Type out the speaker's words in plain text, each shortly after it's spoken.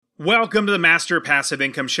Welcome to the Master Passive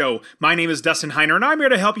Income Show. My name is Dustin Heiner, and I'm here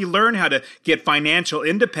to help you learn how to get financial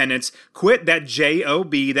independence, quit that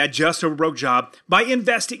job, that just over broke job, by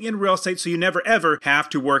investing in real estate so you never ever have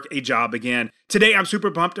to work a job again. Today, I'm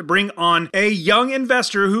super pumped to bring on a young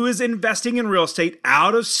investor who is investing in real estate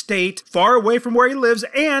out of state, far away from where he lives,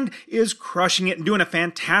 and is crushing it and doing a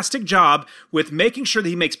fantastic job with making sure that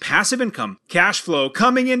he makes passive income, cash flow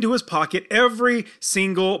coming into his pocket every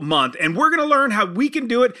single month. And we're going to learn how we can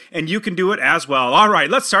do it, and you can do it as well. All right,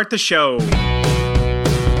 let's start the show.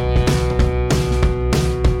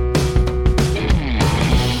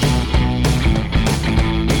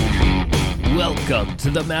 Welcome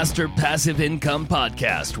to the Master Passive Income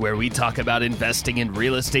Podcast, where we talk about investing in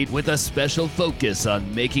real estate with a special focus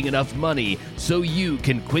on making enough money so you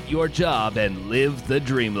can quit your job and live the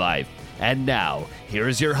dream life. And now,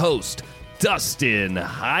 here's your host, Dustin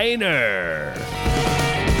Heiner.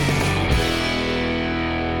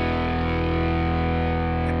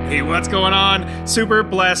 Hey, what's going on? Super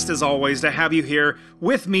blessed as always to have you here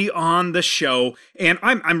with me on the show. And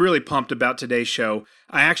I'm really pumped about today's show.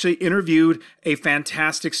 I actually interviewed a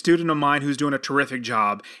fantastic student of mine who's doing a terrific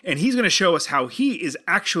job. And he's going to show us how he is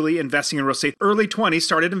actually investing in real estate. Early 20s,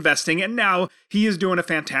 started investing, and now he is doing a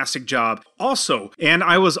fantastic job. Also, and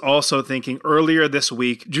I was also thinking earlier this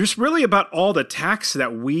week, just really about all the tax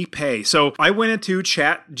that we pay. So I went into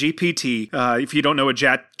ChatGPT. If you don't know what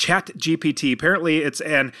ChatGPT, apparently it's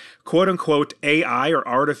an quote-unquote AI or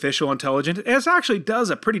artificial intelligence. It actually does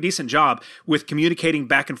a pretty decent job with communicating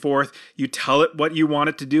back and forth. You tell it what you want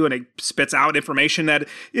it to do, and it spits out information that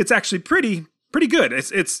it's actually pretty good.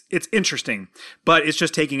 It's interesting, but it's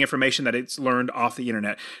just taking information that it's learned off the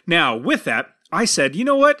internet. Now, with that, I said, you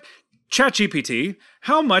know what? ChatGPT,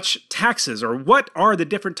 how much taxes, or what are the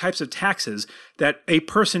different types of taxes that a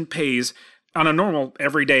person pays on a normal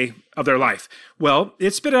everyday of their life? Well,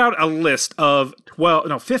 it spit out a list of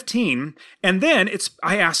 15, and then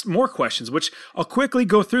I asked more questions, which I'll quickly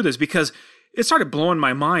go through this because it started blowing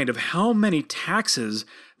my mind of how many taxes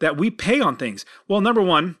that we pay on things. Well, number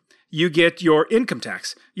one, you get your income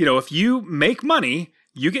tax. You know, if you make money,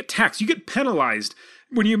 you get taxed. You get penalized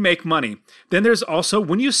when you make money. Then there's also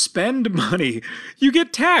when you spend money, you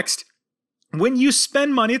get taxed. When you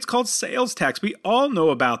spend money, it's called sales tax. We all know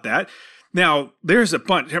about that. Now, there's a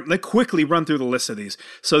bunch. Let's quickly run through the list of these.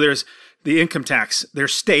 So there's the income tax.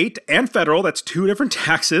 There's state and federal. That's two different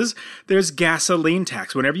taxes. There's gasoline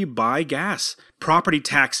tax, whenever you buy gas. Property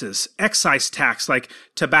taxes, excise tax, like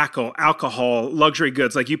tobacco, alcohol, luxury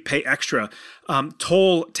goods, like you pay extra.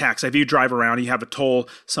 Toll tax, if you drive around, you have a toll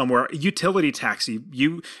somewhere. Utility tax,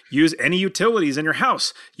 you use any utilities in your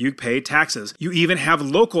house, you pay taxes. You even have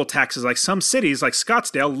local taxes, like some cities, like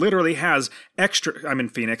Scottsdale, literally has extra. I'm in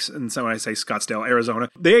Phoenix, and so when I say Scottsdale, Arizona,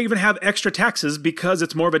 they even have extra taxes because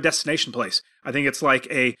it's more of a destination place. I think it's like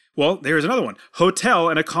there's another one, hotel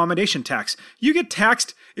and accommodation tax. You get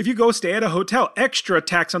taxed if you go stay at a hotel, extra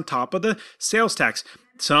tax on top of the sales tax.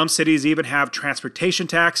 Some cities even have transportation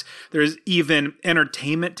tax. There's even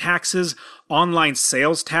entertainment taxes, online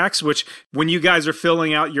sales tax, which when you guys are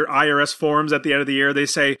filling out your IRS forms at the end of the year, they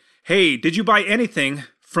say, hey, did you buy anything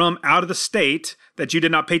from out of the state that you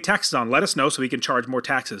did not pay taxes on? Let us know so we can charge more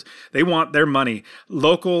taxes. They want their money.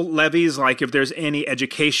 Local levies, like if there's any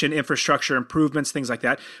education, infrastructure improvements, things like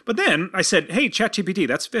that. But then I said, hey, ChatGPT,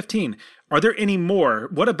 that's 15. Are there any more?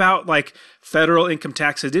 What about like federal income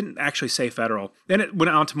tax? It didn't actually say federal. Then it went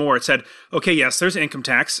on to more. It said, okay, yes, there's income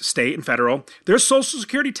tax, state and federal. There's Social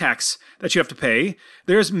Security tax that you have to pay.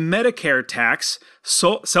 There's Medicare tax,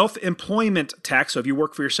 self-employment tax. So if you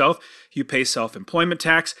work for yourself, you pay self-employment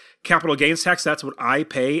tax. Capital gains tax, that's what I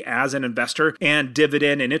pay as an investor, and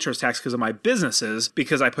dividend and interest tax because of my businesses,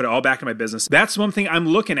 because I put it all back in my business. That's one thing I'm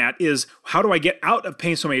looking at is how do I get out of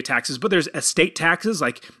paying so many taxes? But there's estate taxes,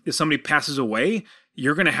 like if somebody passes away,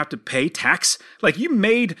 you're going to have to pay tax. Like you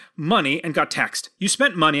made money and got taxed. You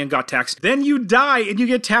spent money and got taxed. Then you die and you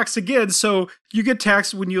get taxed again. So you get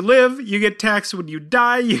taxed when you live, you get taxed when you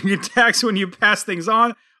die, you get taxed when you pass things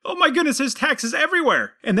on. Oh my goodness, there's taxes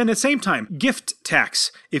everywhere. And then at the same time, gift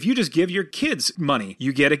tax. If you just give your kids money,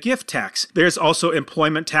 you get a gift tax. There's also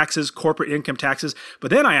employment taxes, corporate income taxes. But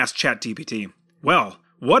then I asked ChatGPT, well,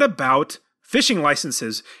 what about fishing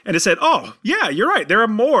licenses? And it said, oh, yeah, you're right. There are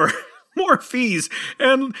more fees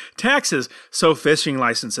and taxes. So fishing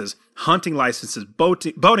licenses, hunting licenses,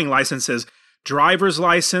 boating licenses, driver's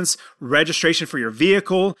license, registration for your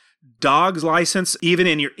vehicle, dog's license, even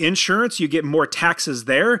in your insurance, you get more taxes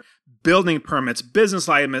there, building permits, business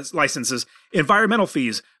licenses, environmental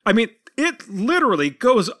fees. I mean, it literally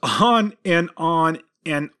goes on and on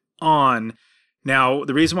and on. Now,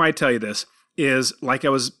 the reason why I tell you this is, like I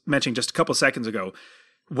was mentioning just a couple seconds ago,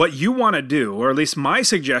 what you want to do, or at least my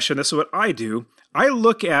suggestion, this is what I do. I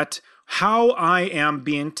look at how I am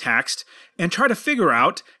being taxed and try to figure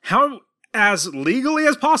out how, as legally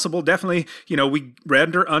as possible, definitely, we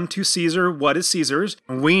render unto Caesar what is Caesar's.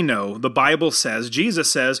 We know the Bible says,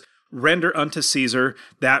 Jesus says, render unto Caesar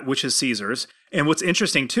that which is Caesar's. And what's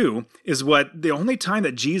interesting too is the only time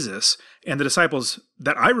that Jesus and the disciples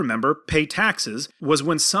that I remember pay taxes was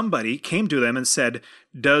when somebody came to them and said,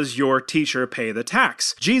 does your teacher pay the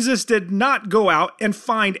tax? Jesus did not go out and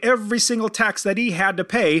find every single tax that he had to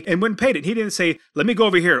pay and when paid it. He didn't say, let me go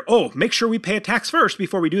over here. Oh, make sure we pay a tax first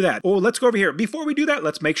before we do that. Oh, let's go over here. Before we do that,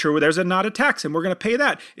 let's make sure there's not a tax and we're going to pay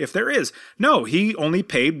that if there is. No, he only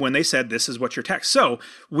paid when they said, this is what you're taxed. So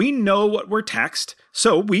we know what we're taxed.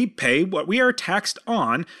 So we pay what we are taxed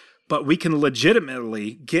on, but we can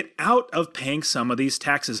legitimately get out of paying some of these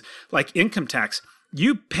taxes, like income tax.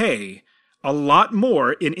 You pay a lot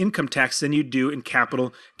more in income tax than you do in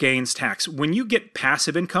capital gains tax. When you get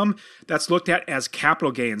passive income, that's looked at as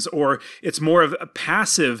capital gains, or it's more of a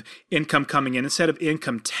passive income coming in instead of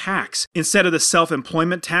income tax. Instead of the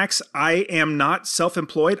self-employment tax, I am not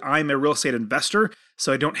self-employed. I'm a real estate investor,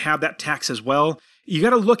 so I don't have that tax as well. You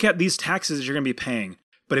got to look at these taxes that you're going to be paying.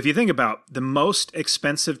 But if you think about the most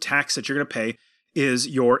expensive tax that you're going to pay is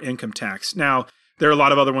your income tax. Now, there are a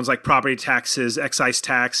lot of other ones like property taxes, excise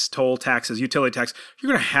tax, toll taxes, utility tax.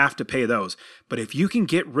 You're going to have to pay those. But if you can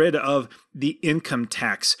get rid of the income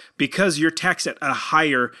tax because you're taxed at a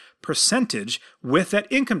higher percentage with that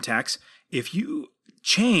income tax, if you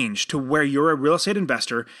change to where you're a real estate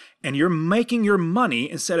investor and you're making your money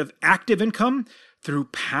instead of active income through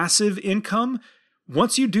passive income,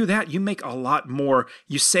 once you do that, you make a lot more,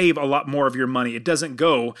 you save a lot more of your money. It doesn't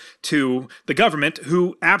go to the government,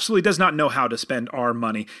 who absolutely does not know how to spend our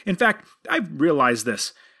money. In fact, I've realized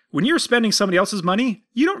this. When you're spending somebody else's money,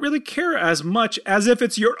 you don't really care as much as if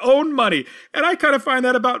it's your own money. And I kind of find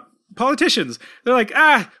that about politicians. They're like,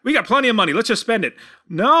 we got plenty of money. Let's just spend it.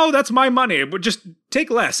 No, that's my money. But just take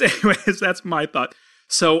less. Anyways, that's my thought.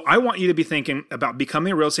 So I want you to be thinking about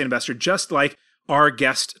becoming a real estate investor just like our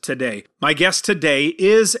guest today. My guest today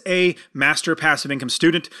is a master passive income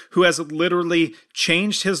student who has literally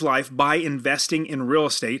changed his life by investing in real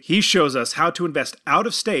estate. He shows us how to invest out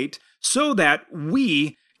of state so that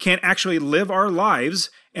we can actually live our lives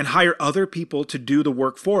and hire other people to do the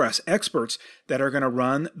work for us, experts that are going to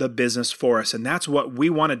run the business for us. And that's what we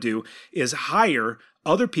want to do, is hire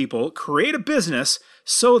other people, create a business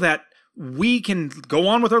so that we can go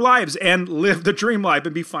on with our lives and live the dream life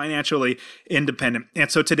and be financially independent.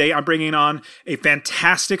 And so today I'm bringing on a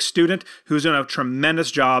fantastic student who's doing a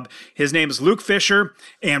tremendous job. His name is Luke Fisher,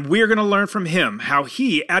 and we're going to learn from him how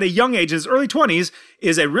he, at a young age, in his early 20s,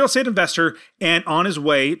 is a real estate investor and on his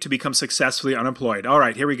way to become successfully unemployed. All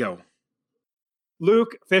right, here we go.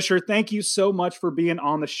 Luke Fisher, thank you so much for being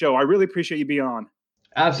on the show. I really appreciate you being on.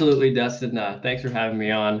 Absolutely, Dustin. Thanks for having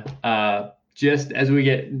me on. Just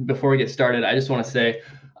before we get started, I just want to say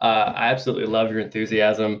I absolutely love your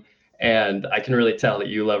enthusiasm, and I can really tell that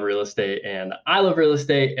you love real estate and I love real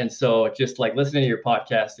estate. And so just like listening to your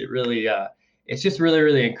podcast, it really, it's just really,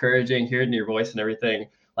 really encouraging hearing your voice and everything.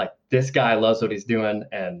 Like, this guy loves what he's doing,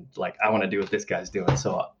 and like, I want to do what this guy's doing.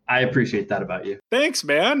 So I appreciate that about you. Thanks,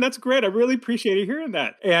 man. That's great. I really appreciate hearing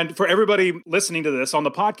that. And for everybody listening to this on the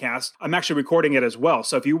podcast, I'm actually recording it as well.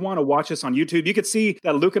 So if you want to watch this on YouTube, you can see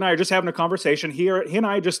that Luke and I are just having a conversation here. He and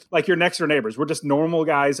I, just like your next door neighbors. We're just normal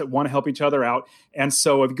guys that want to help each other out. And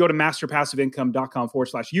so if you go to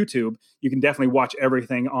masterpassiveincome.com/YouTube, you can definitely watch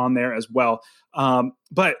everything on there as well.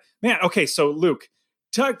 But man, okay. So Luke,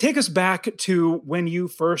 take us back to when you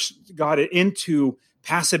first got into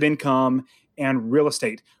passive income and real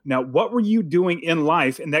estate. Now, what were you doing in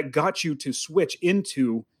life and that got you to switch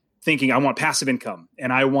into thinking, I want passive income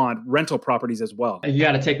and I want rental properties as well? You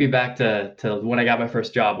got to take me back to when I got my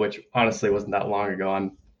first job, which honestly wasn't that long ago.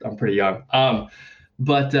 I'm pretty young.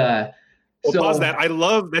 So pause that. I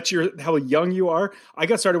love that how young you are. I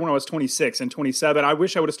got started when I was 26 and 27. I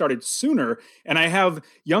wish I would have started sooner. And I have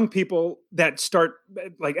young people that start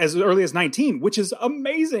like as early as 19, which is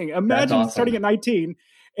amazing. Imagine awesome. Starting at 19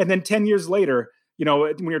 and then 10 years later,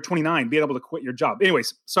 when you're 29, being able to quit your job.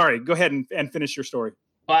 Anyways, sorry, go ahead and finish your story.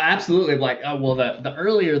 Well, absolutely. Like, the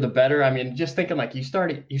earlier, the better. I mean, just thinking like you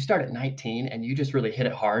start at 19 and you just really hit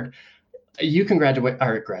it hard. You can graduate.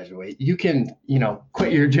 You can,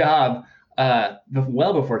 quit your job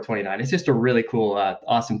well before 29. It's just a really cool,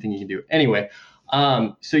 awesome thing you can do. Anyway,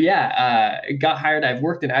 got hired. I've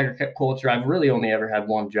worked in agriculture. I've really only ever had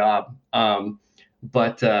one job.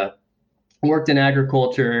 But worked in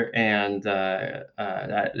agriculture, and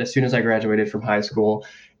as soon as I graduated from high school,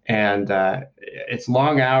 and it's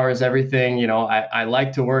long hours, everything, I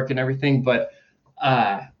like to work and everything, but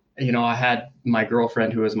uh, I had my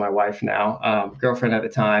girlfriend, who is my wife now, girlfriend at the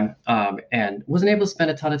time, and wasn't able to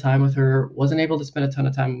spend a ton of time with her, wasn't able to spend a ton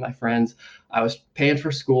of time with my friends. I was paying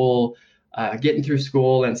for school, getting through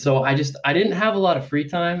school. And so I didn't have a lot of free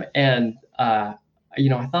time. And, I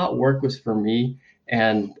thought work was for me,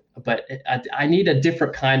 but I need a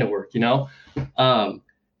different kind of work,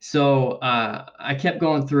 So I kept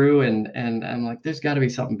going through, and I'm like, there's got to be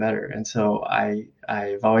something better. And so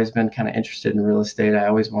I've always been kind of interested in real estate. I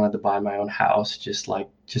always wanted to buy my own house, just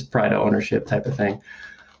pride of ownership type of thing.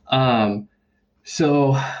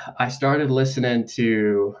 So I started listening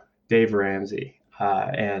to Dave Ramsey,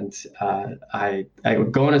 I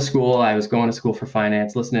would go into school. I was going to school for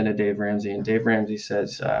finance, listening to Dave Ramsey, and Dave Ramsey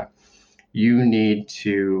says, you need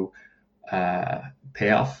to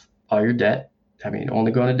pay off all your debt. I mean,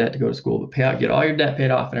 only go into debt to go to school, but get all your debt paid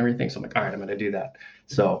off and everything. So I'm like, all right, I'm going to do that.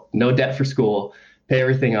 So no debt for school, pay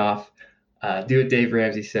everything off, do what Dave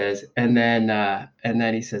Ramsey says. And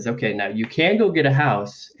then he says, okay, now you can go get a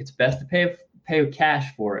house. It's best to pay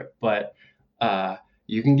cash for it, but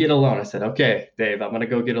you can get a loan. I said, okay, Dave, I'm going to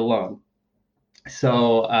go get a loan.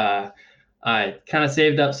 So I kind of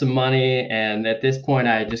saved up some money. And at this point,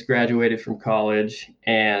 I had just graduated from college.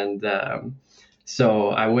 And so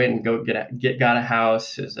I went and got a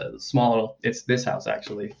house. It's a small, it's this house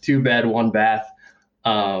actually, 2-bed, 1-bath.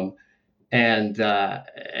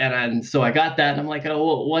 So I got that, and I'm like, oh,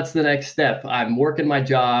 well, what's the next step? I'm working my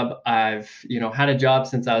job. I've, had a job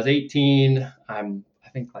since I was 18. I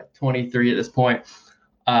think like 23 at this point.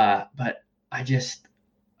 But I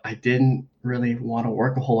didn't really want to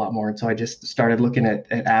work a whole lot more. And so I just started looking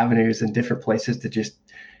at avenues and different places to just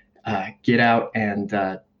get out and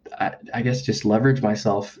I guess just leverage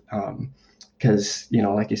myself. Because,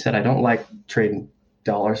 like you said, I don't like trading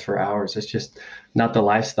dollars for hours. It's just not the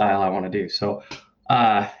lifestyle I want to do. So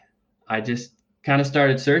I just kind of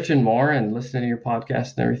started searching more and listening to your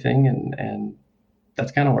podcast and everything. And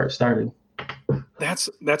that's kind of where it started.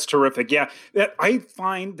 That's terrific. Yeah, I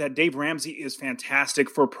find that Dave Ramsey is fantastic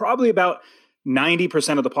for probably about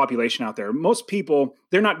 90% of the population out there. Most people,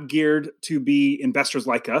 they're not geared to be investors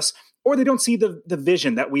like us, or they don't see the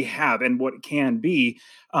vision that we have and what it can be.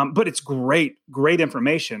 But it's great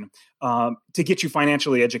information to get you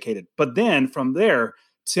financially educated. But then from there,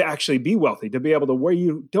 to actually be wealthy, to be able to where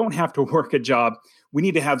you don't have to work a job, we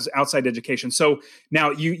need to have outside education. So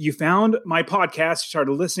now you found my podcast,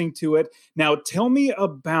 started listening to it. Now tell me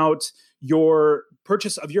about your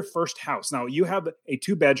purchase of your first house. Now you have a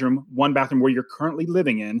 2-bedroom, 1-bathroom where you're currently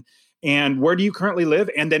living in. And where do you currently live?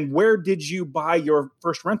 And then where did you buy your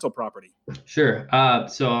first rental property? Sure.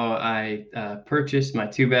 So I purchased my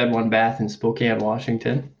 2-bed, 1-bath in Spokane,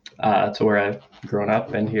 Washington. That's where I've grown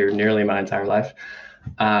up, been here nearly my entire life.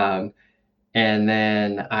 And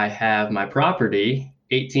then I have my property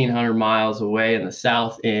 1,800 miles away in the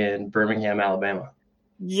south in Birmingham, Alabama.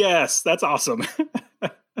 Yes, that's awesome.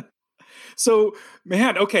 So,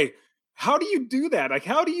 man, okay, how do you do that? Like,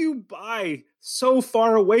 how do you buy so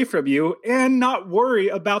far away from you and not worry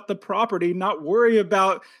about the property, not worry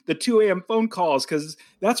about the 2 a.m. phone calls? Because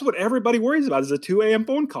that's what everybody worries about, is the 2 a.m.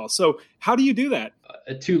 phone call. So how do you do that?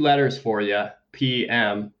 2 letters for you,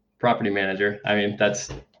 PM, property manager. I mean, that's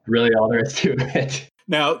really all there is to it.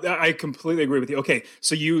 Now, I completely agree with you. Okay,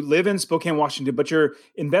 so you live in Spokane, Washington, but you're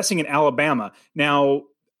investing in Alabama. Now,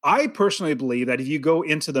 I personally believe that if you go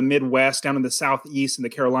into the Midwest, down in the Southeast, and the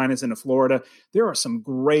Carolinas, into Florida, there are some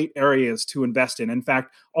great areas to invest in. In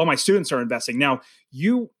fact, all my students are investing. Now,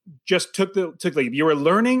 you just took the leap. You were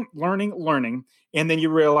learning, and then you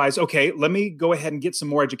realize, okay, let me go ahead and get some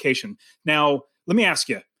more education. Now, let me ask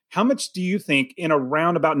you, how much do you think, in a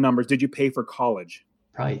roundabout numbers, did you pay for college?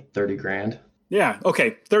 Probably $30,000. Yeah.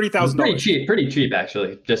 Okay. $30,000. Pretty cheap,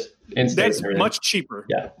 actually. Just in-state. That's much cheaper.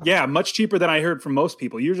 Yeah. Much cheaper than I heard from most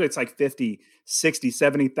people. Usually it's like $50,000,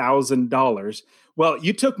 $60,000, $70,000. Well,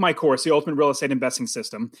 you took my course, the Ultimate Real Estate Investing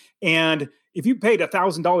System. And if you paid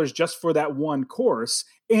 $1,000 just for that one course,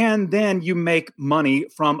 and then you make money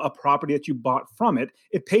from a property that you bought from it,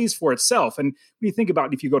 it pays for itself. And when you think about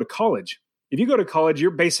it, if you go to college,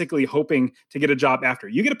 you're basically hoping to get a job after.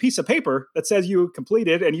 You get a piece of paper that says you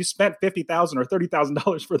completed and you spent $50,000 or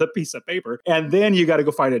 $30,000 for the piece of paper, and then you got to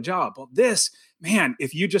go find a job. Well, this, man,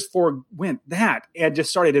 if you just forewent that and just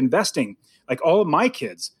started investing, like all of my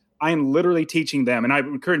kids, I am literally teaching them, and I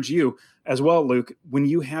encourage you, as well, Luke, when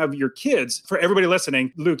you have your kids, for everybody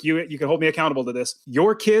listening, Luke, you can hold me accountable to this.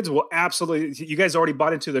 Your kids will absolutely, you guys already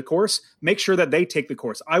bought into the course. Make sure that they take the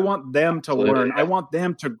course. I want them to learn. Yeah. I want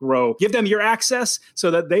them to grow. Give them your access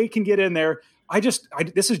so that they can get in there.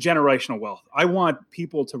 This is generational wealth. I want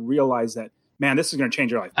people to realize that, man, this is going to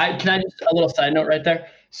change your life. Can I just, a little side note right there?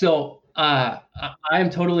 So I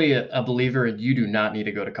am totally a believer in you do not need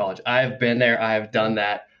to go to college. I've been there. I have done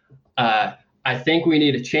that. I think we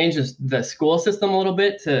need to change the school system a little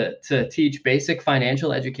bit to teach basic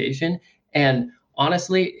financial education. And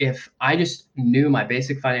honestly, if I just knew my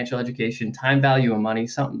basic financial education, time value of money,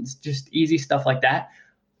 something just easy stuff like that,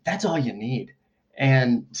 that's all you need.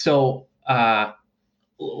 And so,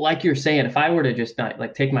 like you're saying, if I were to just not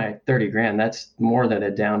like take my 30 grand, that's more than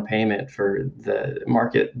a down payment for the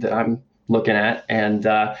market that I'm looking at. And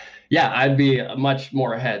I'd be much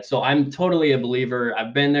more ahead. So I'm totally a believer.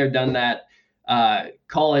 I've been there, done that.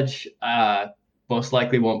 College most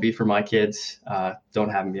likely won't be for my kids. Don't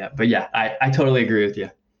have them yet. But yeah, I totally agree with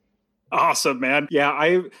you. Awesome, man. Yeah,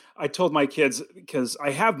 I told my kids, because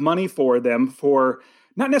I have money for them for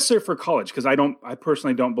not necessarily for college, because I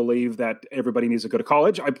personally don't believe that everybody needs to go to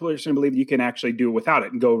college. I personally believe you can actually do it without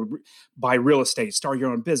it and go buy real estate, start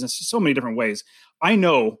your own business, so many different ways. I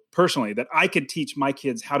know personally that I could teach my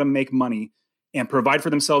kids how to make money and provide for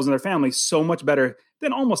themselves and their families so much better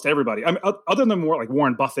than almost everybody. I mean, other than more like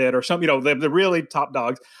Warren Buffett or something, the really top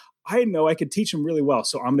dogs. I know I could teach them really well.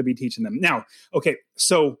 So I'm going to be teaching them. Now, okay,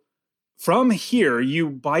 so from here, you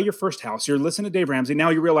buy your first house. You're listening to Dave Ramsey.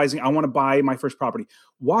 Now you're realizing I want to buy my first property.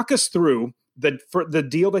 Walk us through the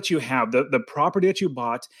deal that you have, the property that you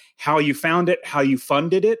bought, how you found it, how you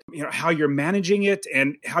funded it, how you're managing it,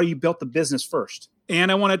 and how you built the business first.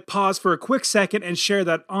 And I want to pause for a quick second and share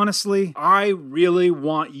that, honestly, I really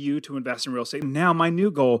want you to invest in real estate. Now, my new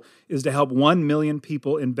goal is to help 1 million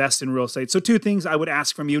people invest in real estate. So 2 things I would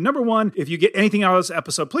ask from you. Number 1, if you get anything out of this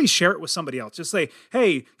episode, please share it with somebody else. Just say,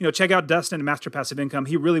 hey, check out Dustin and Master Passive Income.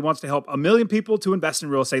 He really wants to help 1 million people to invest in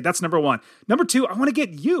real estate. That's number 1. Number 2, I want to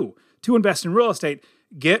get you to invest in real estate.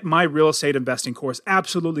 Get my real estate investing course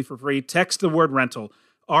absolutely for free. Text the word rental,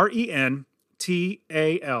 RENTAL, to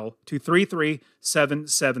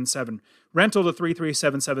 33777. Rental to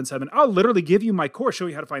 33777. I'll literally give you my course, show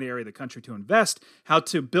you how to find an area of the country to invest, how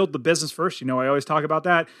to build the business first. I always talk about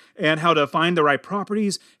that, and how to find the right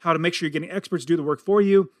properties, how to make sure you're getting experts to do the work for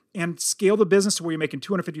you, and scale the business to where you're making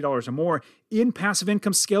 $250 or more in passive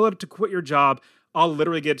income. Scale it to quit your job. I'll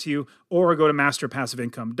literally get to you, or go to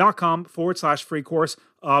masterpassiveincome.com/free course.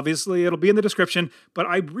 Obviously, it'll be in the description, but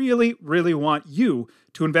I really, really want you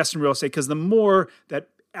to invest in real estate, because the more that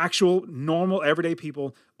actual, normal, everyday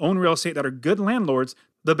people own real estate that are good landlords,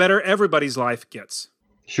 the better everybody's life gets.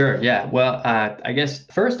 Sure. Yeah. Well, I guess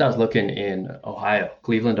first I was looking in Ohio,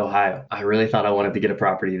 Cleveland, Ohio. I really thought I wanted to get a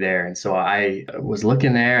property there. And so I was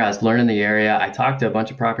looking there. I was learning the area. I talked to a bunch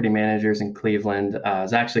of property managers in Cleveland. It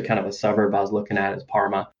was actually kind of a suburb I was looking at is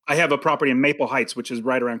Parma. I have a property in Maple Heights, which is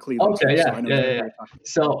right around Cleveland. Okay. Yeah.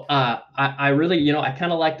 So I really, I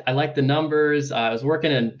kind of liked the numbers. I was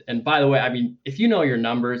working and by the way, I mean, if you know your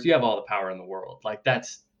numbers, you have all the power in the world. Like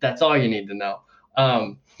that's all you need to know.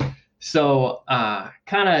 So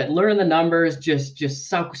kind of learn the numbers, just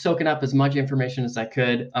soaking up as much information as I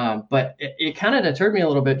could. But it kind of deterred me a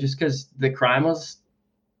little bit just because the crime was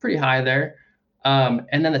pretty high there.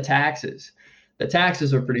 And then the taxes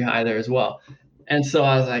were pretty high there as well. And so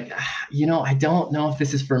I was like, I don't know if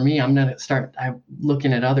this is for me. I'm going to start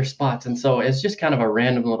looking at other spots. And so it's just kind of a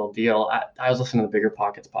random little deal. I was listening to the Bigger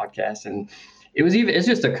Pockets podcast, and it's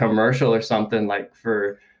just a commercial or something like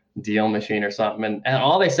for Deal Machine or something, and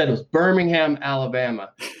all they said was Birmingham, Alabama,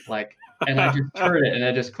 and I just heard it and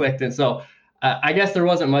it just clicked. And so I guess there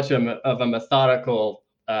wasn't much of a methodical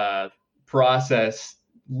process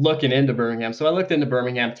looking into Birmingham. So I looked into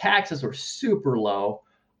Birmingham. Taxes were super low,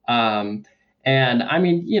 and I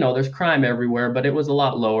mean, there's crime everywhere, but it was a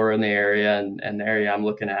lot lower in the area, and the area I'm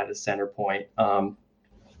looking at is Center Point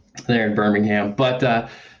there in Birmingham. But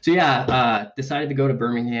decided to go to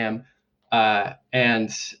Birmingham,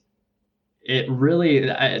 and it really,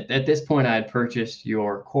 at this point, I had purchased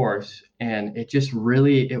your course, and it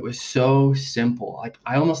was so simple. Like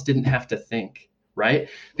I almost didn't have to think, right?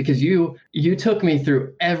 Because you took me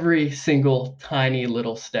through every single tiny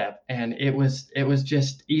little step, and it was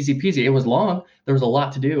just easy peasy. It was long. There was a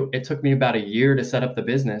lot to do. It took me about a year to set up the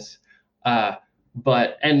business. There's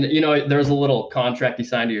a little contract you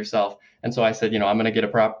signed to yourself. And so I said, I'm going to get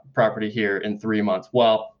a property here in 3 months.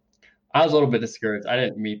 Well, I was a little bit discouraged. I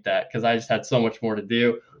didn't meet that because I just had so much more to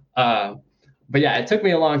do. but yeah, it took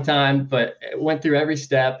me a long time, but went through every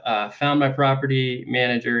step, found my property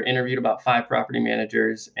manager, interviewed about 5 property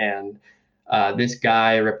managers, and this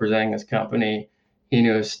guy representing this company, he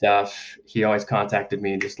knew his stuff. He always contacted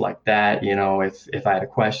me just like that. If I had a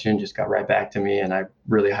question, just got right back to me, and I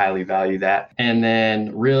really highly value that. And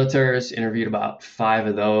then realtors, interviewed about 5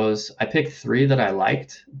 of those. I picked 3 that I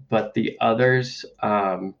liked, but the others,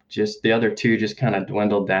 just the other 2 just kind of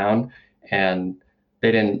dwindled down, and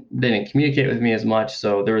they didn't communicate with me as much.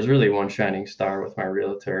 So there was really one shining star with my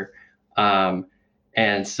realtor.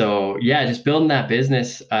 And so, yeah, just building that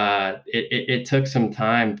business, it took some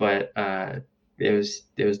time, but it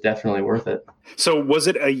was definitely worth it. So was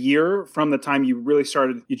it a year from the time you really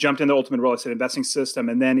started, you jumped into Ultimate Real Estate Investing System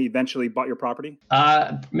and then eventually bought your property?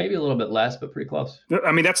 Maybe a little bit less, but pretty close.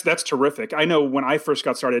 I mean, that's terrific. I know when I first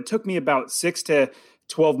got started, it took me about 6 to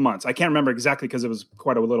 12 months. I can't remember exactly because it was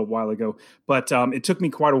quite a little while ago, but it took me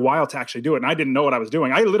quite a while to actually do it. And I didn't know what I was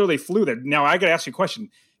doing. I literally flew there. Now I got to ask you a question.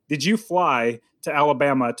 Did you fly to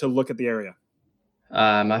Alabama to look at the area?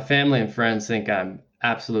 My family and friends think I'm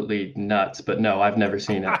absolutely nuts, but no, I've never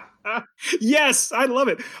seen it. Yes, I love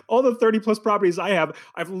it. All the 30 plus properties I have,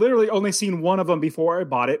 I've literally only seen one of them before I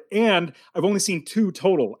bought it. And I've only seen 2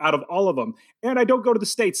 total out of all of them. And I don't go to the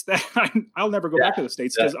States. I'll never go back to the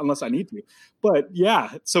States unless I need to. But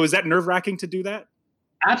yeah, so is that nerve wracking to do that?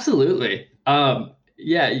 Absolutely.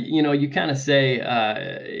 Yeah, you kind of say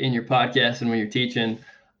in your podcast and when you're teaching,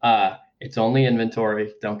 it's only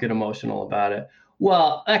inventory. Don't get emotional about it.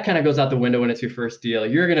 Well, that kind of goes out the window when it's your first deal.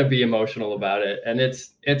 You're going to be emotional about it, and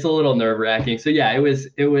it's a little nerve-wracking. So yeah, it was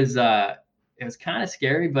kind of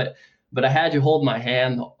scary, but I had you hold my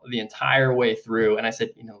hand the entire way through, and I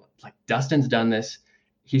said, like, Dustin's done this.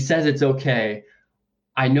 He says it's okay.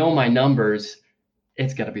 I know my numbers.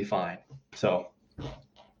 It's going to be fine. So.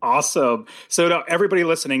 Awesome. So now everybody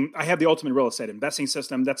listening, I have the Ultimate Real Estate Investing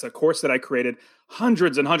System. That's a course that I created,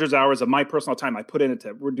 hundreds and hundreds of hours of my personal time I put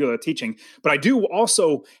into do teaching. But I do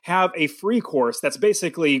also have a free course that's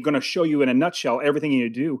basically going to show you in a nutshell everything you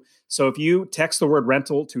need to do. So if you text the word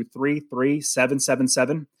rental to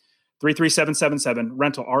 33777, 33777,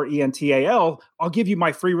 rental, RENTAL, I'll give you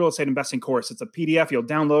my free real estate investing course. It's a PDF you'll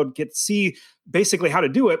download, see basically how to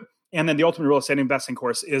do it. And then the Ultimate Real Estate Investing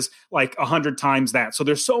course is like 100 times that. So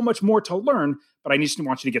there's so much more to learn, but I just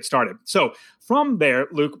want you to get started. So from there,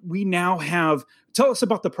 Luke, we now tell us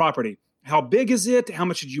about the property. How big is it? How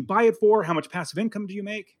much did you buy it for? How much passive income do you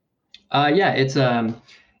make? Yeah, it's a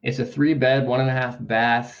 3-bed, 1.5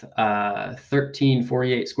 bath,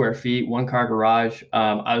 1,348 square feet, 1-car garage.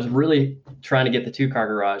 I was really trying to get the 2-car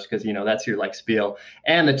garage because, that's your spiel,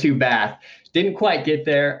 and the 2-bath. Didn't quite get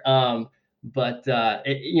there. But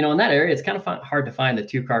in that area, it's kind of hard to find the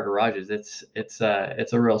 2-car garages. It's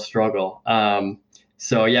a real struggle.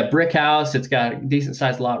 So yeah, brick house. It's got a decent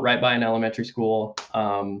sized lot right by an elementary school.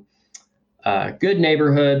 Good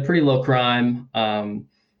neighborhood, pretty low crime.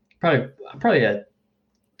 Probably a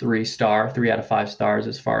 3-star, 3 out of 5 stars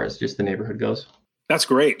as far as just the neighborhood goes. That's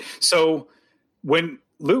great. So when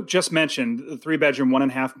Luke just mentioned the 3-bedroom,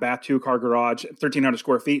 1.5 bath, 2-car garage, 1,300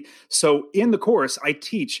 square feet. So in the course, I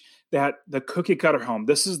teach that the cookie cutter home,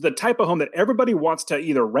 this is the type of home that everybody wants to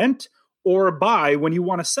either rent or buy when you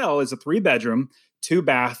want to sell, is a 3-bedroom,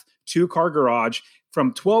 2-bath, 2-car garage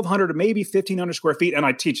from 1,200 to maybe 1,500 square feet. And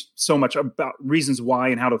I teach so much about reasons why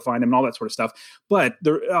and how to find them and all that sort of stuff. But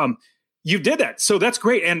you did that. So that's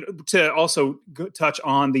great. And to also touch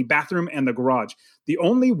on the bathroom and the garage, the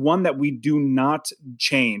only one that we do not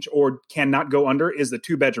change or cannot go under is the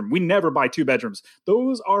 2-bedroom. We never buy 2 bedrooms.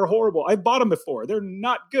 Those are horrible. I've bought them before. They're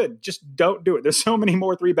not good. Just don't do it. There's so many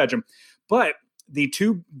more 3-bedroom. But the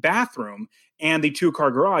 2-bathroom and the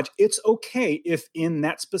 2-car garage, it's okay if in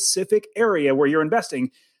that specific area where you're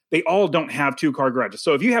investing, they all don't have 2-car garages.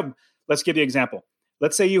 So if you have, let's give you an example.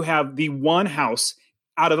 Let's say you have the one house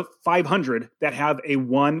out of 500 that have a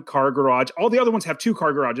 1-car garage. All the other ones have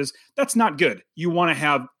 2-car garages. That's not good. You want to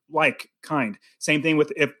have kind. Same thing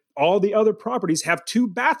with if all the other properties have 2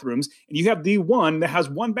 bathrooms and you have the one that has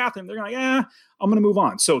 1 bathroom, they're like, I'm going to move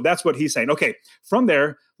on. So that's what he's saying. Okay. From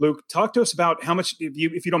there, Luke, talk to us about how much,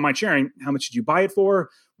 if you don't mind sharing, how much did you buy it for?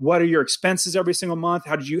 What are your expenses every single month?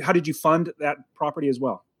 How did you fund that property as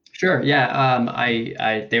well? Sure.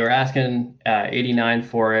 Yeah. They were asking 89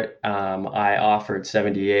 for it. I offered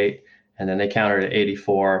 78, and then they countered at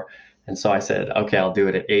 84. And so I said, okay, I'll do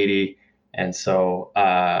it at 80. And so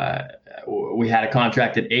we had a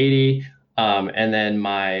contract at 80. And then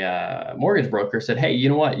my mortgage broker said, hey, you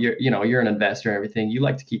know what? You're an investor and everything. You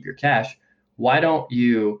like to keep your cash. Why don't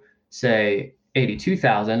you say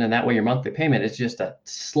 82,000? And that way your monthly payment is just a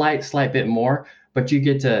slight bit more, but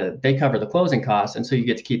they cover the closing costs. And so you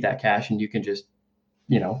get to keep that cash and you can just,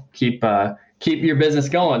 keep your business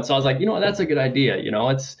going. So I was like, that's a good idea.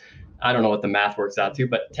 I don't know what the math works out to,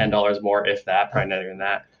 but $10 more, if that, probably not even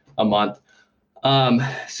that, a month.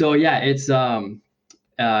 So yeah,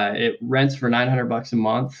 it rents for $900 a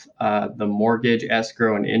month. The mortgage,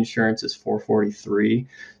 escrow, and insurance is $443.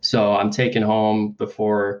 So I'm taking home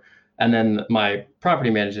and then my property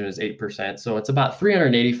management is 8%. So it's about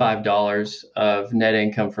 $385 of net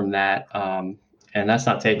income from that. And that's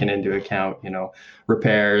not taking into account,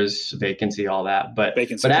 repairs, vacancy, all that. But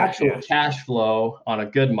actual cash flow on a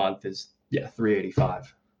good month is $385.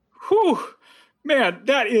 Whew. Man,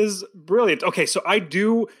 that is brilliant. Okay, so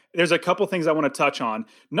there's a couple things I want to touch on.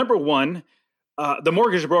 Number one, the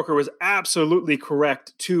mortgage broker was absolutely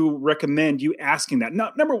correct to recommend you asking that.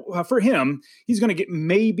 Now, for him, he's going to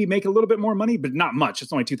make a little bit more money, but not much.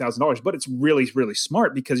 It's only $2,000, but it's really, really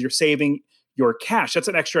smart because you're saving your cash. That's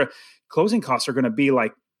an extra. Closing costs are going to be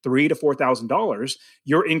like $3,000 to $4,000.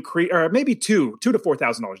 You're or maybe $2,000 to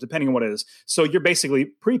 $4,000, depending on what it is. So you're basically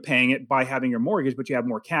prepaying it by having your mortgage, but you have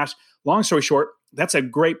more cash. Long story short, that's a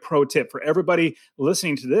great pro tip for everybody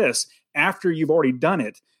listening to this. After you've already done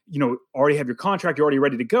it, already have your contract, you're already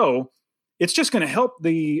ready to go. It's just going to help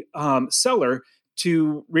the seller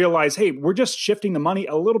to realize, hey, we're just shifting the money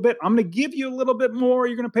a little bit. I'm going to give you a little bit more.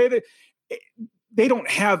 You're going to pay they don't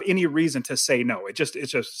have any reason to say no. It's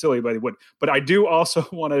just silly, but they would. But I do also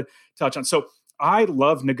want to touch on. So I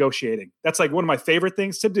love negotiating. That's like one of my favorite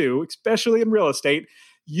things to do, especially in real estate.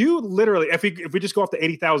 You literally, if we just go off the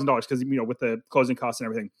 $80,000, because with the closing costs and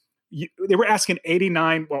everything, they were asking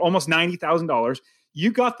almost $90,000.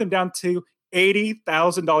 You got them down to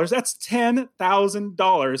 $80,000. That's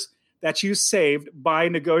 $10,000 that you saved by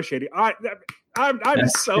negotiating. I'm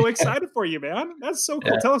so excited for you, man. That's so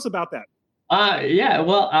cool. Yeah. Tell us about that.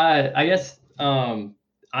 Well, I guess,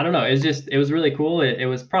 I don't know. It was really cool. It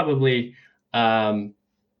was probably,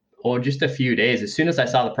 just a few days. As soon as I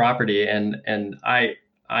saw the property and I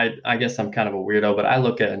guess I'm kind of a weirdo, but I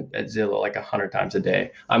look at Zillow like 100 times a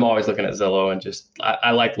day. I'm always looking at Zillow and just,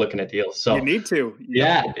 I like looking at deals. So you need to.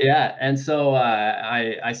 Yeah. And so,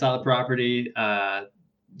 I saw the property,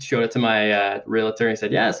 showed it to my, realtor and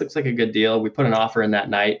said, this looks like a good deal. We put an offer in that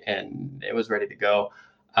night and it was ready to go.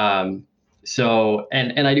 So,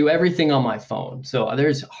 and I do everything on my phone. So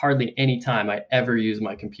there's hardly any time I ever use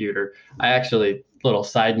my computer. Little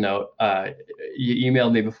side note, you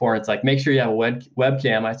emailed me before. It's like, make sure you have a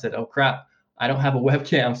webcam. I said, oh crap, I don't have a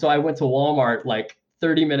webcam. So I went to Walmart like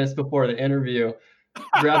 30 minutes before the interview,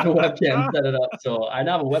 grabbed a webcam, set it up. So I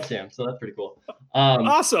now have a webcam. So that's pretty cool.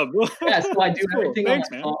 Awesome. So I do everything on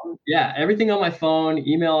my phone. Yeah, everything on my phone,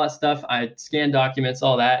 email, that stuff. I scan documents,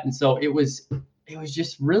 all that. And so it was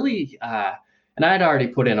just really, and I had already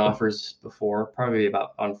put in offers before, probably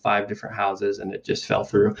on 5 different houses, and it just fell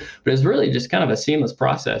through. But it's really just kind of a seamless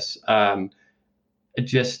process. I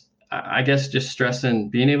guess just stressing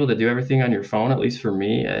being able to do everything on your phone, at least for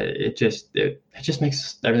me, it just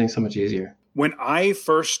makes everything so much easier. When I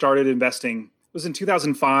first started investing, it was in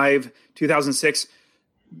 2005, 2006.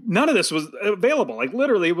 None of this was available. Like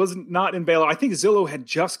literally it was not available. I think Zillow had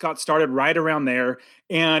just got started right around there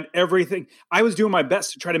and everything. I was doing my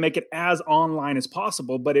best to try to make it as online as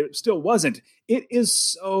possible, but it still wasn't. It is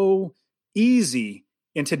so easy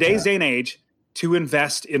in today's day and age to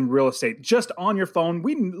invest in real estate just on your phone.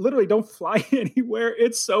 We literally don't fly anywhere.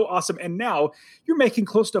 It's so awesome. And now you're making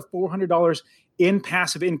close to $400 in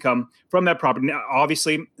passive income from that property. Now,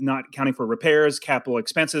 obviously not counting for repairs, capital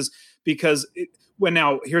expenses, because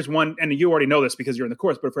now here's one, and you already know this because you're in the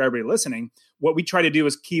course, but for everybody listening, what we try to do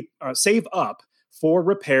is save up for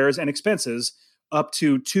repairs and expenses up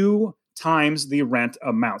to 2 times the rent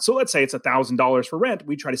amount. So let's say it's $1,000 for rent.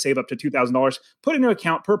 We try to save up to $2,000, put in an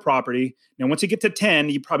account per property. Now, once you get to 10,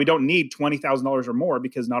 you probably don't need $20,000 or more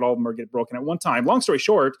because not all of them are get broken at one time. Long story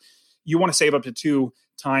short, you want to save up to 2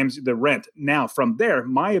 times the rent. Now, from there,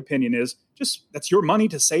 my opinion is that's your money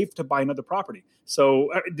to save to buy another property. So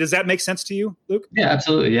does that make sense to you, Luke? Yeah,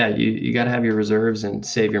 absolutely. Yeah. You got to have your reserves and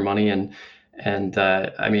save your money.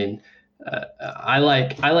 I mean, I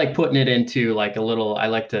like putting it into like I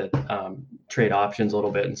like to trade options a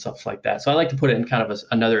little bit and stuff like that. So I like to put it in kind of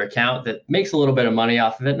another account that makes a little bit of money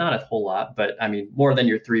off of it. Not a whole lot, but I mean, more than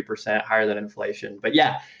your 3%, higher than inflation. But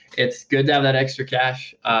yeah, it's good to have that extra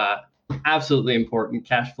cash. Absolutely important.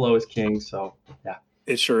 Cash flow is king. So yeah.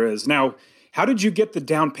 It sure is. Now, how did you get the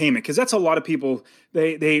down payment? Because that's a lot of people.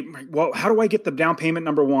 Well, how do I get the down payment?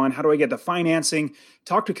 Number one, how do I get the financing?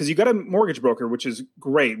 Because you got a mortgage broker, which is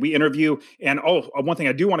great. We interview, and one thing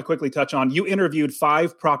I do want to quickly touch on: you interviewed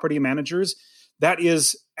 5 property managers That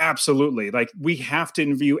is absolutely, like, we have to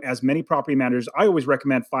interview as many property managers. I always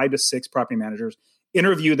recommend 5 to 6 property managers.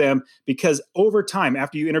 Interview them, because over time,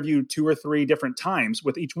 after you interview 2 or 3 different times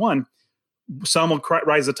with each one, some will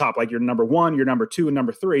rise to the top, like your number 1, your number 2, and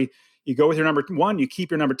number 3. You go with your number 1, you keep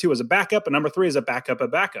your number 2 as a backup, and number 3 as a backup.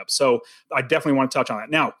 So I definitely want to touch on that.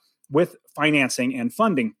 Now, with financing and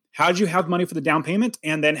funding, how did you have money for the down payment?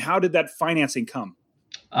 And then how did that financing come?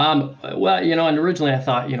 Well, and originally I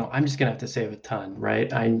thought, I'm just gonna have to save a ton,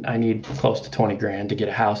 right? I need close to 20 grand to get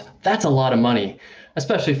a house. That's a lot of money,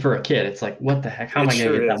 especially for a kid. It's like, what the heck? How am I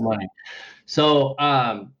gonna get that money? So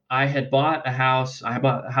I had bought a house. I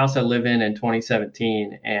bought a house I live in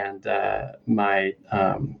 2017, and my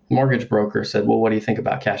mortgage broker said, "Well, what do you think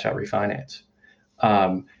about cash out refinance?"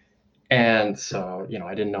 And so,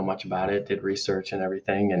 I didn't know much about it. Did research and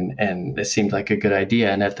everything, and it seemed like a good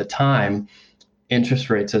idea. And at the time, interest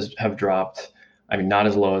rates have dropped. I mean, not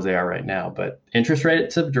as low as they are right now, but interest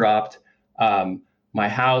rates have dropped. My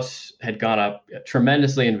house had gone up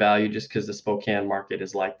tremendously in value just because the Spokane market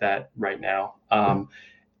is like that right now.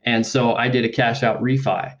 And so I did a cash out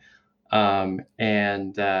refi and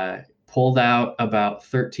pulled out about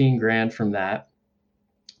 13 grand from that.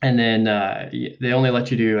 And then they only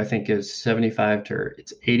let you do, I think, is 75 to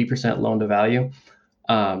it's 80% loan to value.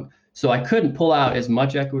 So I couldn't pull out as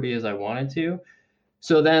much equity as I wanted to.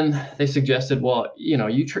 So then they suggested, well,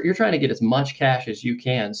 you're trying to get as much cash as you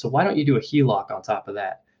can. So why don't you do a HELOC on top of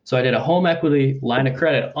that? So I did a home equity line of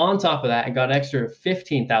credit on top of that and got an extra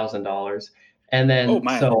 $15,000. And then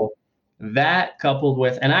so that coupled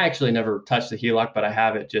with, and I actually never touched the HELOC, but I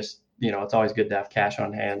have it just, it's always good to have cash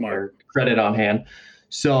on hand or credit on hand.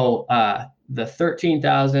 So the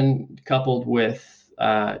 13,000 coupled with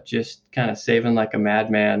just kind of saving like a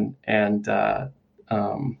madman, and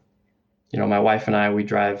my wife and I, we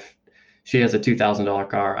drive. She has a $2,000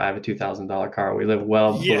 car. I have a $2,000 car. We live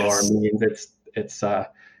well below our means. It's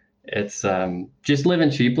just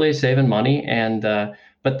living cheaply, saving money, and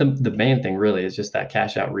but the main thing really is just that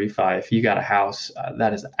cash out refi. If you got a house,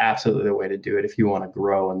 that is absolutely the way to do it if you want to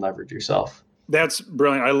grow and leverage yourself. That's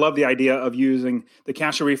brilliant. I love the idea of using the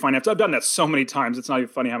cash out refinance. I've done that so many times. It's not even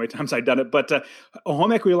funny how many times I've done it. But a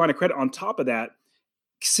home equity line of credit on top of that.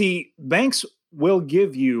 See, banks will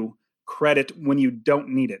give you credit when you don't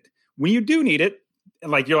need it. When you do need it,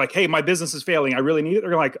 like you're like, hey, my business is failing, I really need it.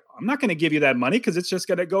 They're like, I'm not going to give you that money because it's just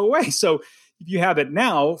going to go away. So if you have it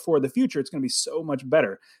now for the future, it's going to be so much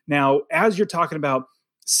better. Now, as you're talking about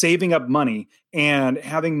saving up money and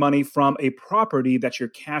having money from a property that you're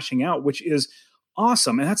cashing out, which is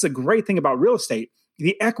awesome. And that's the great thing about real estate.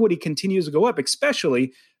 The equity continues to go up,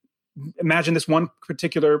 especially imagine this one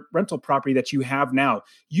particular rental property that you have now.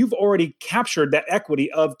 You've already captured that equity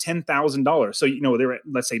of $10,000. So, they're at,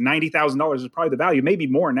 let's say $90,000 is probably the value, maybe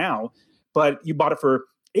more now, but you bought it for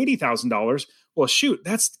 $80,000. Well, shoot,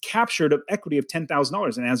 that's captured of equity of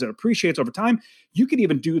 $10,000. And as it appreciates over time, you could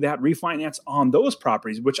even do that refinance on those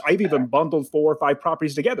properties, which I've even bundled 4 or 5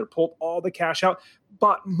 properties together, pulled all the cash out,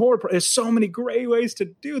 bought more. There's so many great ways to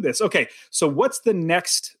do this. Okay, so what's the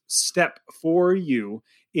next step for you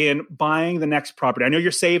in buying the next property? I know you're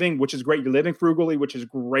saving, which is great. You're living frugally, which is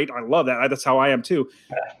great. I love that. That's how I am too.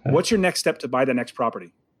 What's your next step to buy the next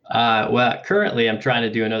property? Well, currently I'm trying to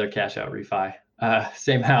do another cash out refi.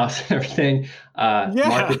 Same house, everything.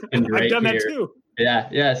 Market's been great. I've done here. that too.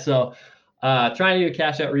 Yeah. So trying to do a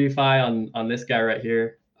cash out refi on this guy right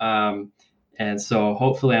here. And so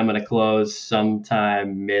hopefully I'm going to close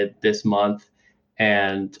sometime mid this month.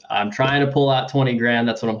 And I'm trying to pull out 20 grand.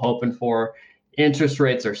 That's what I'm hoping for. Interest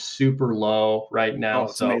rates are super low right now.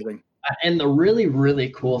 It's amazing. And the really, really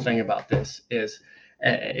cool thing about this is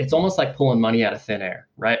it's almost like pulling money out of thin air,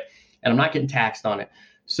 right? And I'm not getting taxed on it.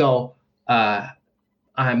 So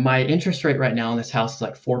my interest rate right now on this house is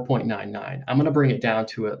like 4.99. I'm going to bring it down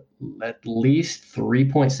to at least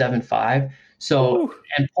 3.75. So,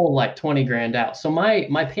 and pull like 20 grand out. So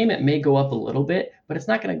my payment may go up a little bit, but it's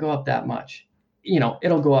not going to go up that much.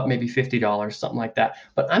 It'll go up maybe $50, something like that.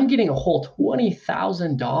 But I'm getting a whole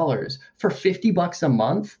 $20,000 for $50 a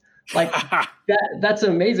month. Like that's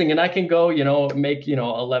amazing. And I can go, make,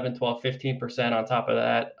 11, 12, 15% on top of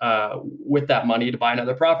that with that money to buy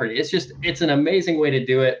another property. It's an amazing way to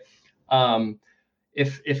do it.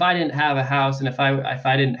 If I didn't have a house and if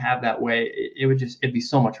I didn't have that way, it'd be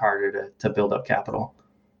so much harder to build up capital.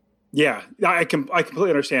 Yeah, I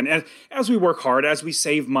completely understand. And as we work hard, as we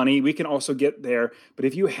save money, we can also get there. But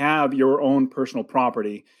if you have your own personal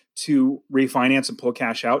property to refinance and pull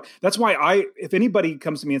cash out, that's why if anybody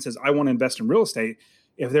comes to me and says, I want to invest in real estate,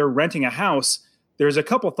 if they're renting a house, there's a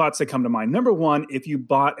couple thoughts that come to mind. Number one, if you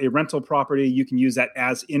bought a rental property, you can use that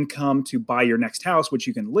as income to buy your next house, which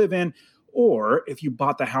you can live in. Or if you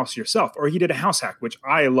bought the house yourself, or you did a house hack, which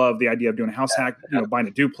I love the idea of doing a house hack, buying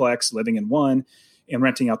a duplex, living in one and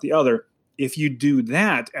renting out the other. If you do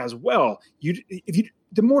that as well,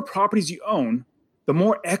 the more properties you own, the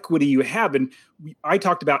more equity you have. And I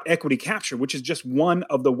talked about equity capture, which is just one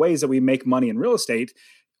of the ways that we make money in real estate.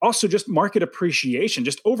 Also, just market appreciation,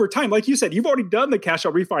 just over time. Like you said, you've already done the cash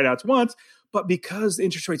out refinance once, but because the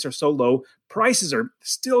interest rates are so low, prices are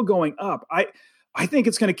still going up. I think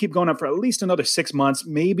it's going to keep going up for at least another 6 months,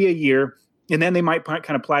 maybe a year. And then they might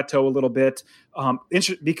kind of plateau a little bit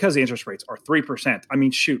because the interest rates are 3%. I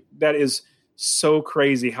mean, shoot, that is so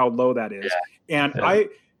crazy how low that is. Yeah. And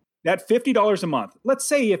that $50 a month, let's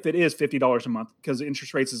say if it is $50 a month because the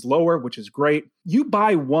interest rates is lower, which is great. You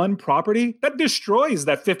buy one property, that destroys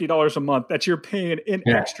that $50 a month that you're paying in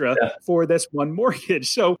extra for this one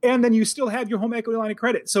mortgage. So, and then you still have your home equity line of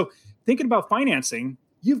credit. So thinking about financing,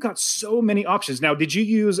 you've got so many options. Now, did you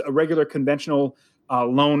use a regular conventional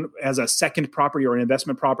loan as a second property or an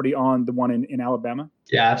investment property on the one in Alabama?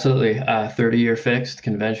 Yeah, absolutely. 30-year fixed,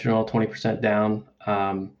 conventional, 20% down.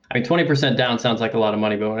 20% down sounds like a lot of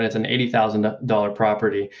money, but when it's an $80,000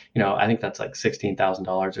 property, I think that's like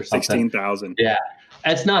 $16,000 or something. $16,000. Yeah,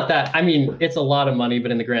 it's not that. I mean, it's a lot of money,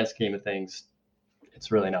 but in the grand scheme of things,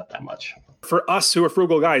 it's really not that much. For us who are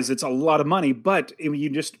frugal guys, it's a lot of money, but you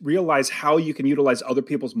just realize how you can utilize other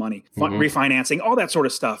people's money, refinancing, all that sort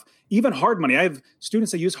of stuff, even hard money. I have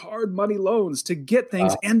students that use hard money loans to get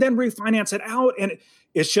things and then refinance it out. And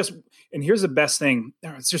it's just, and here's the best thing.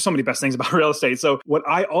 There's just so many best things about real estate. So what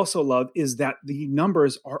I also love is that the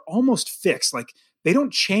numbers are almost fixed. Like they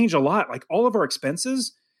don't change a lot. Like all of our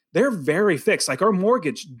expenses, they're very fixed. Like our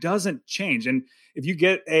mortgage doesn't change. And if you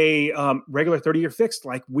get a regular 30-year fixed,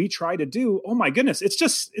 like we try to do, oh my goodness, it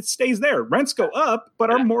stays there. Rents go up, but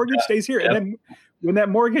our mortgage stays here. And then when that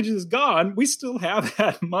mortgage is gone, we still have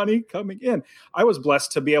that money coming in. I was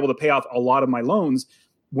blessed to be able to pay off a lot of my loans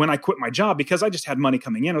when I quit my job because I just had money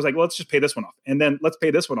coming in. I was like, well, let's just pay this one off. And then let's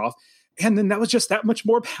pay this one off. And then that was just that much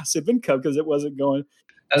more passive income because it wasn't going.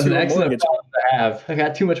 That's an excellent problem to have. I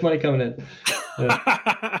got too much money coming in.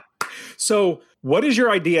 Yeah. So what is your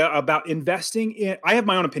idea about investing in, I have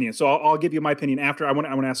my own opinion, so I'll give you my opinion after. I want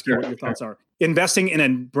to ask you what your thoughts are. Investing in a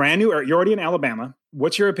brand new, you're already in Alabama.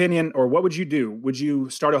 What's your opinion or what would you do? Would you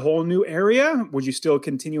start a whole new area? Would you still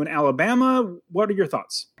continue in Alabama? What are your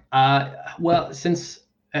thoughts? Well, since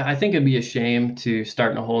I think it'd be a shame to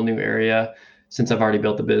start in a whole new area since I've already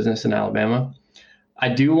built a business in Alabama. I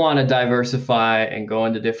do want to diversify and go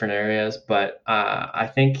into different areas, but I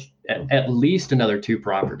think at least another two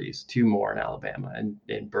more in Alabama and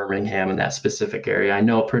in Birmingham in that specific area. I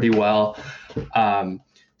know pretty well.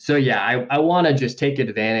 So yeah, I want to just take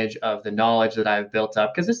advantage of the knowledge that I've built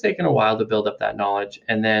up because it's taken a while to build up that knowledge.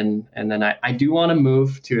 And then I do want to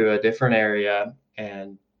move to a different area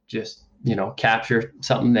and just, capture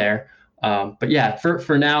something there. But yeah,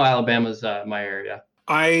 for now, Alabama's my area.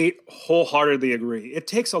 I wholeheartedly agree. It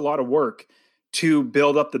takes a lot of work to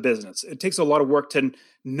build up the business. It takes a lot of work to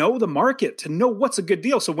know the market, to know what's a good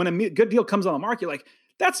deal. So when a good deal comes on the market, like,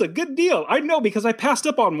 that's a good deal. I know because I passed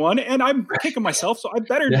up on one and I'm kicking myself. So I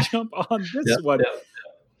better jump on this one. Yeah.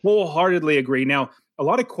 Wholeheartedly agree. Now, a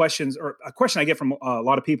lot of questions, or a question I get from a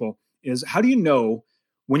lot of people is, how do you know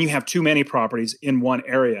when you have too many properties in one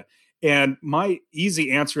area? And my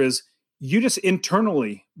easy answer is, you just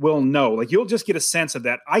internally will know. Like you'll just get a sense of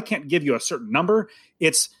that. I can't give you a certain number.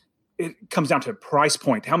 It comes down to a price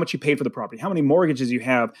point, how much you paid for the property, how many mortgages you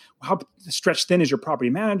have, how stretched thin is your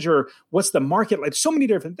property manager, what's the market like, so many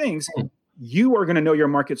different things. You are going to know your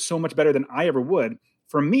market so much better than I ever would.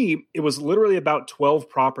 For me, it was literally about 12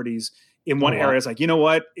 properties in one area. It's like, you know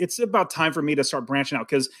what? It's about time for me to start branching out.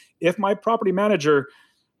 Because if my property manager,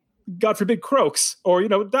 God forbid, croaks or,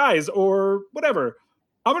 dies or whatever,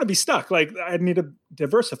 I'm going to be stuck. Like I need to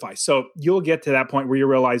diversify. So you'll get to that point where you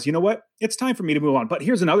realize, you know what? It's time for me to move on. But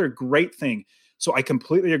here's another great thing. So I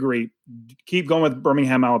completely agree. Keep going with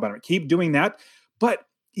Birmingham, Alabama. Keep doing that. But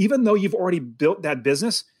even though you've already built that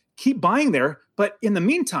business, keep buying there. But in the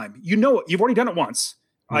meantime, you've already done it once.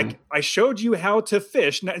 Like I showed you how to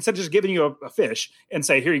fish. Instead of just giving you a fish and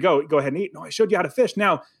say, here you go ahead and eat. No, I showed you how to fish.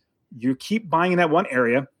 Now you keep buying in that one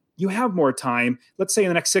area. You have more time. Let's say in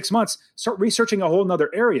the next 6 months, start researching a whole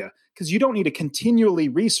nother area because you don't need to continually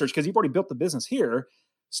research because you've already built the business here.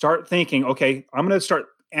 Start thinking, okay, I'm going to start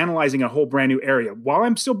analyzing a whole brand new area. While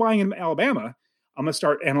I'm still buying in Alabama, I'm going to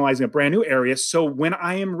start analyzing a brand new area. So when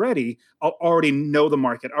I am ready, I'll already know the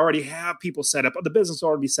market, already have people set up, the business will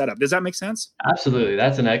already be set up. Does that make sense? Absolutely.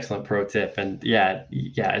 That's an excellent pro tip. And yeah,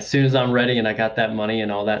 as soon as I'm ready and I got that money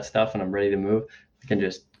and all that stuff and I'm ready to move, I can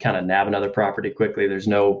just kind of nab another property quickly. There's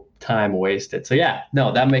no time wasted. So yeah,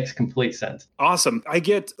 no, that makes complete sense. Awesome. I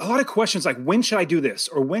get a lot of questions like, when should I do this?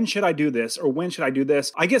 Or when should I do this? Or when should I do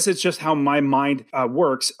this? I guess it's just how my mind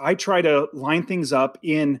works. I try to line things up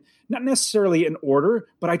in not necessarily in order,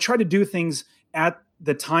 but I try to do things at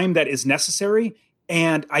the time that is necessary.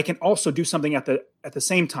 And I can also do something at the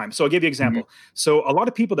same time. So I'll give you an example. Mm-hmm. So a lot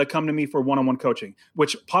of people that come to me for one-on-one coaching,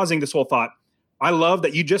 which, pausing this whole thought, I love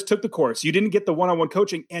that you just took the course. You didn't get the one-on-one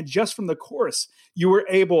coaching, and just from the course, you were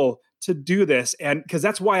able to do this. And because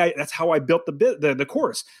that's how I built the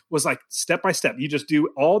course, was like step by step. You just do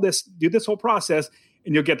this whole process,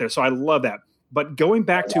 and you'll get there. So I love that. But going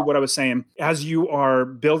back to what I was saying, as you are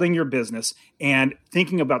building your business and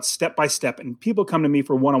thinking about step by step, and people come to me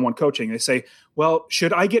for one-on-one coaching, they say, well,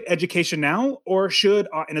 should I get education now, or should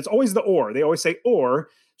I, and it's always the or, they always say, or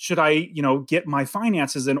should I, get my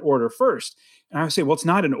finances in order first? And I would say, well, it's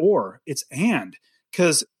not an or, it's and,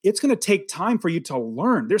 because it's going to take time for you to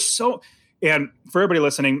learn. And for everybody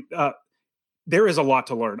listening, there is a lot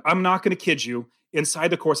to learn. I'm not going to kid you. Inside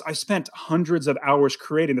the course, I spent hundreds of hours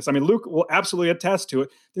creating this. I mean, Luke will absolutely attest to it.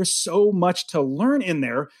 There's so much to learn in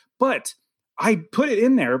there, but I put it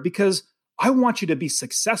in there because I want you to be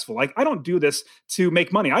successful. Like, I don't do this to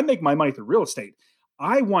make money. I make my money through real estate.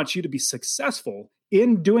 I want you to be successful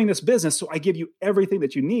in doing this business. So I give you everything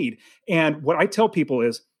that you need. And what I tell people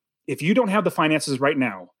is, if you don't have the finances right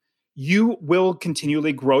now, you will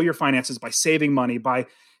continually grow your finances by saving money,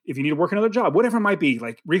 if you need to work another job, whatever it might be,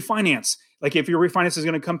 like refinance. Like if your refinance is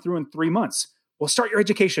going to come through in 3 months, well, start your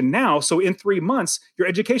education now. So in 3 months, your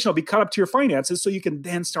education will be caught up to your finances so you can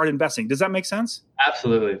then start investing. Does that make sense?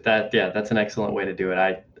 Absolutely. That's an excellent way to do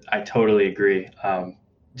it. I totally agree.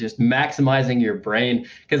 Just maximizing your brain,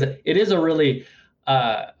 because it is a really,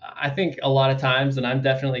 I think a lot of times, and I'm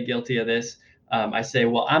definitely guilty of this, I say,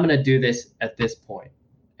 well, I'm going to do this at this point.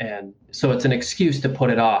 And so it's an excuse to put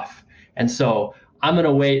it off. And so I'm going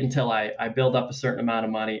to wait until I build up a certain amount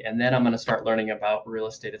of money, and then I'm going to start learning about real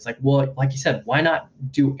estate. It's like, well, like you said, why not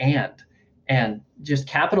do and just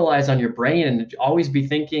capitalize on your brain and always be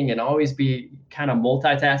thinking and always be kind of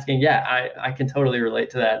multitasking. Yeah, I can totally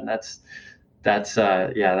relate to that. And that's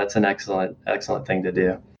an excellent thing to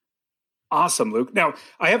do. Awesome, Luke. Now,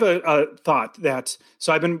 I have a thought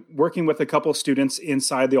so I've been working with a couple of students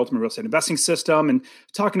inside the Ultimate Real Estate Investing System and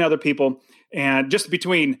talking to other people, and just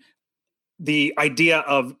between the idea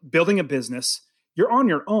of building a business, you're on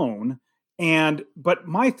your own. But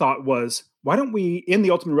my thought was, why don't we, in the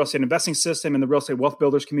Ultimate Real Estate Investing System and the Real Estate Wealth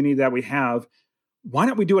Builders community that we have, why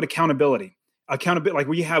don't we do it accountability? Like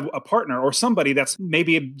we have a partner or somebody that's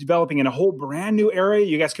maybe developing in a whole brand new area.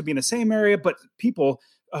 You guys could be in the same area, but people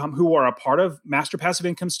who are a part of Master Passive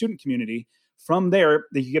Income student community, from there,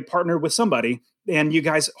 that you get partnered with somebody and you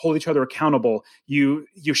guys hold each other accountable. You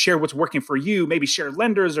share what's working for you, maybe share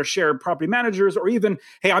lenders or share property managers, or even,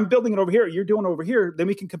 hey, I'm building it over here, you're doing it over here. Then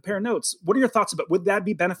we can compare notes. What are your thoughts about, would that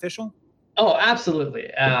be beneficial? Oh,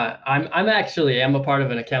 absolutely. I'm a part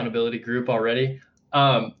of an accountability group already.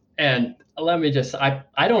 And let me just,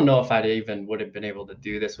 I don't know if I'd even would have been able to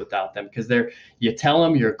do this without them, because you tell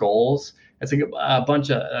them your goals. It's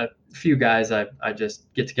a few guys I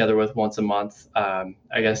just get together with once a month. I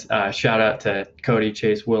guess shout out to Cody,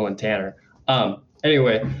 Chase, Will, and Tanner.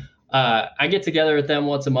 Anyway, I get together with them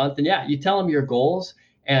once a month, and yeah, you tell them your goals,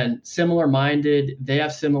 and similar minded, they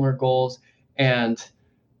have similar goals. And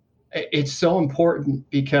it's so important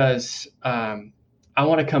because I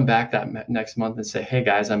want to come back that next month and say, hey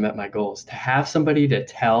guys, I met my goals. To have somebody to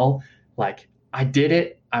tell, like, I did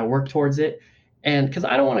it, I worked towards it. And because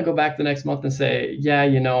I don't want to go back the next month and say, yeah,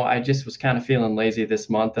 I just was kind of feeling lazy this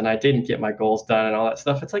month and I didn't get my goals done and all that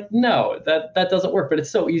stuff. It's like, no, that doesn't work. But it's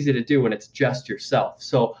so easy to do when it's just yourself.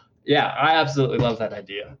 So yeah, I absolutely love that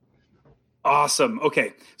idea. Awesome.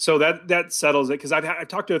 Okay. So that settles it, because I've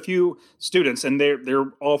talked to a few students and they're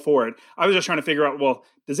all for it. I was just trying to figure out, well,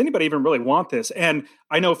 does anybody even really want this? And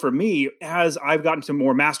I know for me, as I've gotten to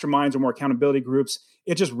more masterminds or more accountability groups,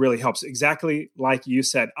 it just really helps. Exactly like you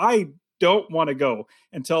said. I don't want to go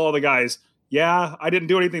and tell all the guys, yeah, I didn't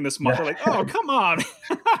do anything this month. They're like, oh, come on.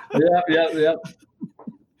 Yep.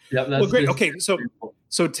 Well, great. Okay.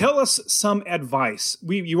 So tell us some advice.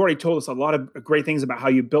 You already told us a lot of great things about how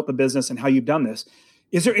you built the business and how you've done this.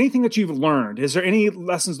 Is there anything that you've learned? Is there any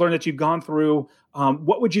lessons learned that you've gone through?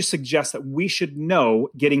 What would you suggest that we should know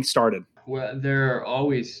getting started? Well, there are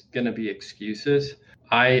always going to be excuses.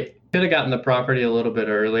 I Could have gotten the property a little bit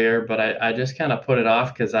earlier, but I just kind of put it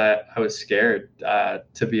off because I was scared,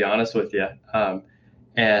 to be honest with you.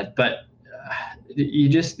 But you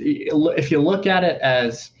just, if you look at it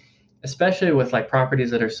as, especially with like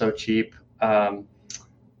properties that are so cheap, the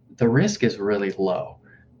risk is really low.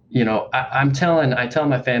 I tell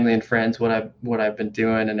my family and friends what I've been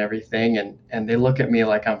doing and everything, and they look at me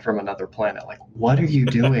like I'm from another planet. Like, what are you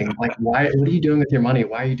doing? Like, what are you doing with your money?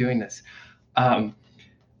 Why are you doing this?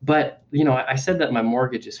 But I said that my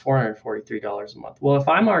mortgage is $443 a month. Well, if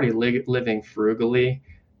I'm already living frugally,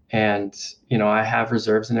 and I have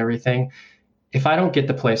reserves and everything, if I don't get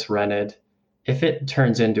the place rented, if it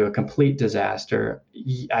turns into a complete disaster,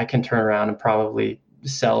 I can turn around and probably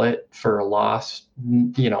sell it for a loss,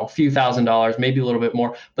 a few $1,000s, maybe a little bit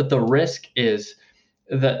more. But the risk is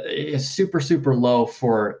super, super low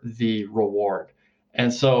for the reward.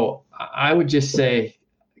 And so I would just say,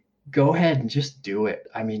 go ahead and just do it.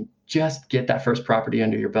 I mean, just get that first property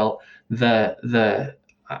under your belt.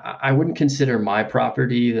 I wouldn't consider my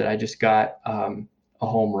property that I just got a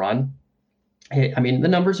home run. Hey, I mean, the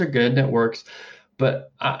numbers are good and it works,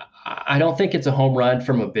 but I don't think it's a home run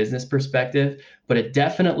from a business perspective, but it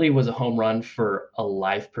definitely was a home run for a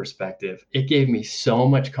life perspective. It gave me so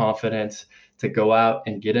much confidence to go out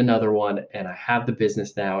and get another one, and I have the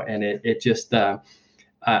business now, and it just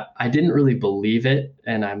I didn't really believe it.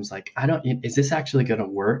 And I was like, is this actually going to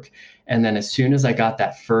work? And then as soon as I got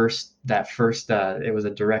that first, it was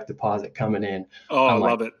a direct deposit coming in. Oh, I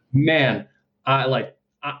love love it. Man,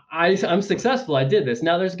 I'm successful. I did this.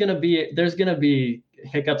 Now there's going to be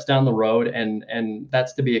hiccups down the road, and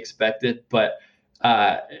that's to be expected, but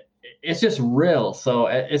it's just real. So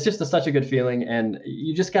it's just such a good feeling, and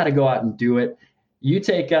you just got to go out and do it. You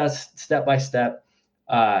take us step by step.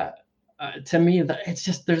 To me, it's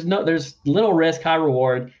just there's little risk, high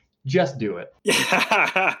reward. Just do it.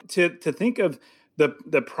 Yeah. To think of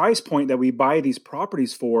the price point that we buy these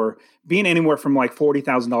properties for being anywhere from like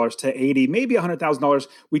 $40,000 to $80,000, maybe $100,000.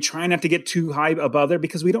 We try not to get too high above there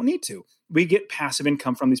because we don't need to. We get passive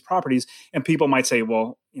income from these properties, and people might say,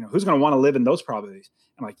 well, who's going to want to live in those properties?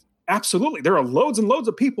 I'm like, absolutely. There are loads and loads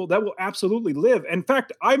of people that will absolutely live. In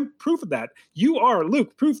fact, I'm proof of that. You are,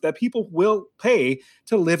 Luke, proof that people will pay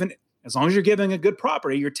to live in. As long as you're giving a good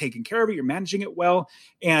property, you're taking care of it, you're managing it well.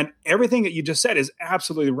 And everything that you just said is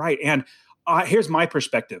absolutely right. And here's my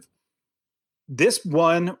perspective. This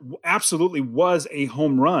one absolutely was a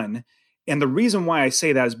home run. And the reason why I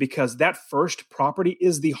say that is because that first property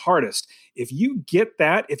is the hardest. If you get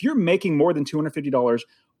that, if you're making more than $250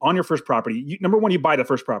 on your first property, number one, you buy the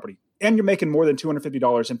first property, and you're making more than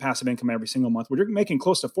 $250 in passive income every single month, where you're making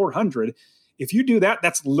close to $400. If you do that,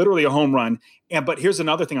 that's literally a home run. But here's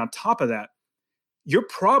another thing on top of that. You're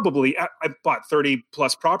probably, I've bought 30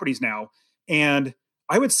 plus properties now, and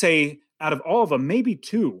I would say out of all of them, maybe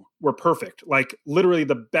 2 were perfect, like literally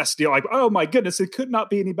the best deal. Like, oh my goodness, it could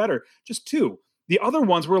not be any better. Just 2. The other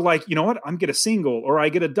ones were like, you know what? I'm get a single, or I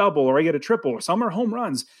get a double, or I get a triple, or some are home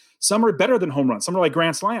runs. Some are better than home runs. Some are like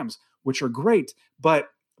grand slams, which are great. But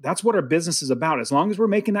that's what our business is about. As long as we're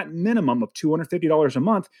making that minimum of $250 a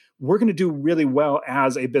month, we're going to do really well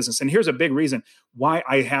as a business. And here's a big reason why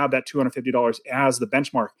I have that $250 as the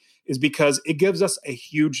benchmark is because it gives us a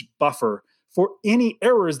huge buffer for any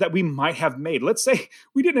errors that we might have made. Let's say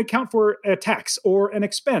we didn't account for a tax or an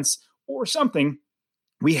expense or something.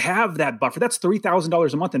 We have that buffer. That's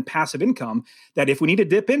 $3,000 a month in passive income that if we need to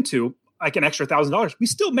dip into like an extra $1,000, we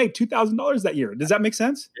still made $2,000 that year. Does that make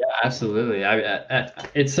sense? Yeah, absolutely.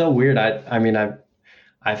 It's so weird.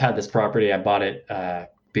 I've had this property. I bought it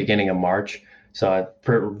beginning of March, so I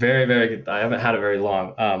haven't had it very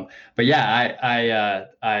long. But yeah,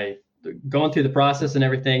 I going through the process and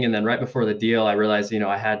everything, and then right before the deal, I realized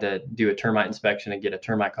I had to do a termite inspection and get a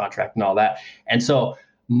termite contract and all that. And so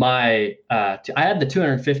I had the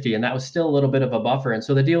 250, and that was still a little bit of a buffer, and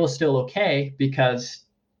so the deal was still okay because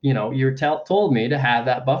you told me to have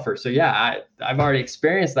that buffer. So yeah, I've already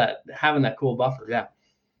experienced that, having that cool buffer. Yeah.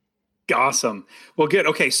 Awesome. Well, good.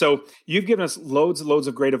 Okay. So you've given us loads and loads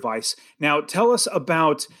of great advice. Now tell us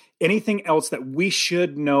about anything else that we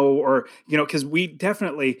should know, or, because we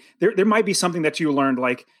definitely, there might be something that you learned,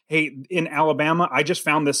 like, hey, in Alabama, I just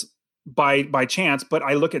found this by chance, but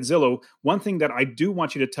I look at Zillow. One thing that I do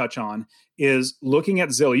want you to touch on is looking at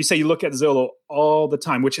Zillow. You say you look at Zillow all the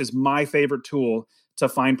time, which is my favorite tool to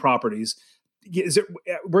find properties. As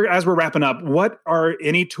we're wrapping up, what are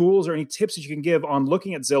any tools or any tips that you can give on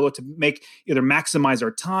looking at Zillow to make either maximize our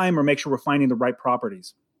time or make sure we're finding the right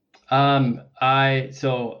properties?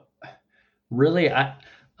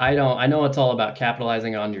 I know it's all about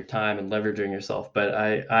capitalizing on your time and leveraging yourself, but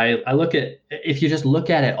I look at, if you just look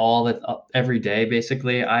at it every day,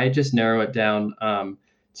 basically, I just narrow it down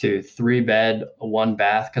to 3 bed, 1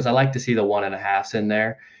 bath, because I like to see the 1.5s in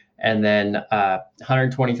there. And then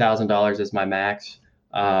 $120,000 is my max.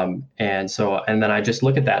 And then I just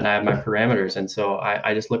look at that and I have my parameters. And so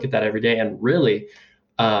I just look at that every day. And really,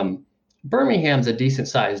 Birmingham's a decent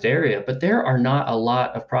sized area, but there are not a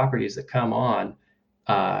lot of properties that come on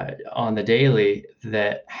the daily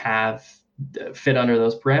that fit under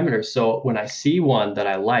those parameters. So when I see one that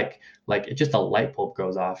I like it, just a light bulb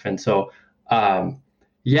goes off. And so,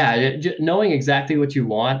 knowing exactly what you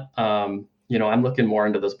want, I'm looking more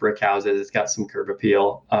into those brick houses. It's got some curb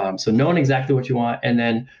appeal. So knowing exactly what you want. And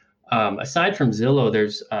then, aside from Zillow,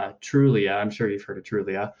 there's Trulia. I'm sure you've heard of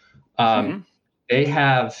Trulia. They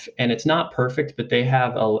have, and it's not perfect, but they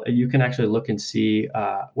have you can actually look and see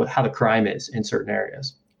how the crime is in certain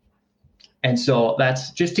areas. And so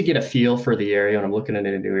that's just to get a feel for the area. When I'm looking at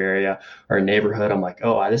a new area or a neighborhood, I'm like,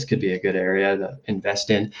 oh, this could be a good area to invest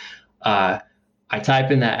in. I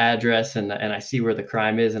type in that address and I see where the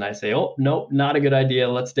crime is, and I say, oh, nope, not a good idea.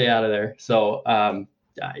 Let's stay out of there. So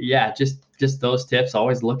just those tips.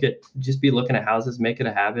 Always be looking at houses, make it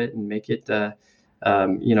a habit, and make it,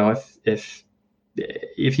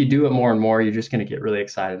 if you do it more and more, you're just going to get really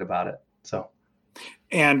excited about it. So,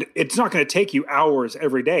 and it's not going to take you hours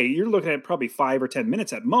every day. You're looking at probably 5 or 10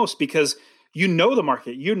 minutes at most, because you know the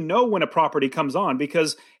market. You know when a property comes on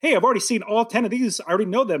because, hey, I've already seen all 10 of these. I already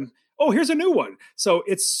know them. Oh, here's a new one. So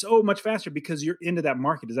it's so much faster because you're into that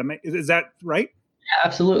market. Is that right? Yeah,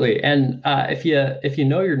 absolutely. And if you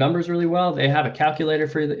know your numbers really well, they have a calculator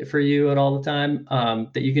for you at all the time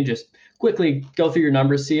that you can just quickly go through your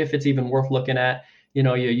numbers, see if it's even worth looking at.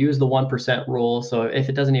 You use the 1% rule. So if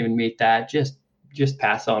it doesn't even meet that, just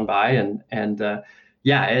pass on by.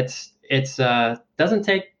 It's doesn't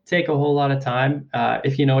take a whole lot of time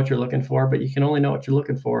if you know what you're looking for, but you can only know what you're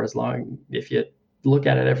looking for if you look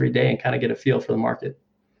at it every day and kind of get a feel for the market.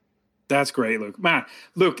 That's great, Luke. Man,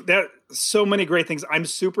 Luke, there's so many great things. I'm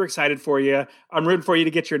super excited for you. I'm rooting for you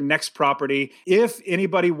to get your next property. If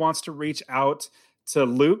anybody wants to reach out to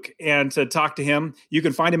Luke and to talk to him, you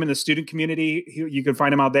can find him in the student community. You can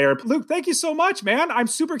find him out there. Luke, thank you so much, man. I'm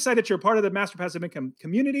super excited that you're part of the Master Passive Income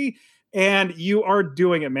community, and you are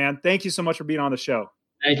doing it, man. Thank you so much for being on the show.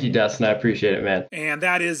 Thank you, Dustin. I appreciate it, man. And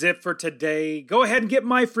that is it for today. Go ahead and get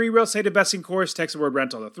my free real estate investing course. Text the word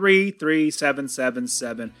rental to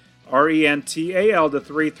 33777. RENTAL to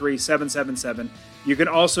 33777. You can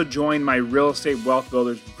also join my Real Estate Wealth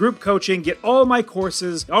Builders group coaching. Get all my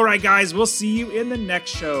courses. All right, guys, we'll see you in the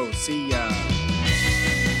next show. See ya.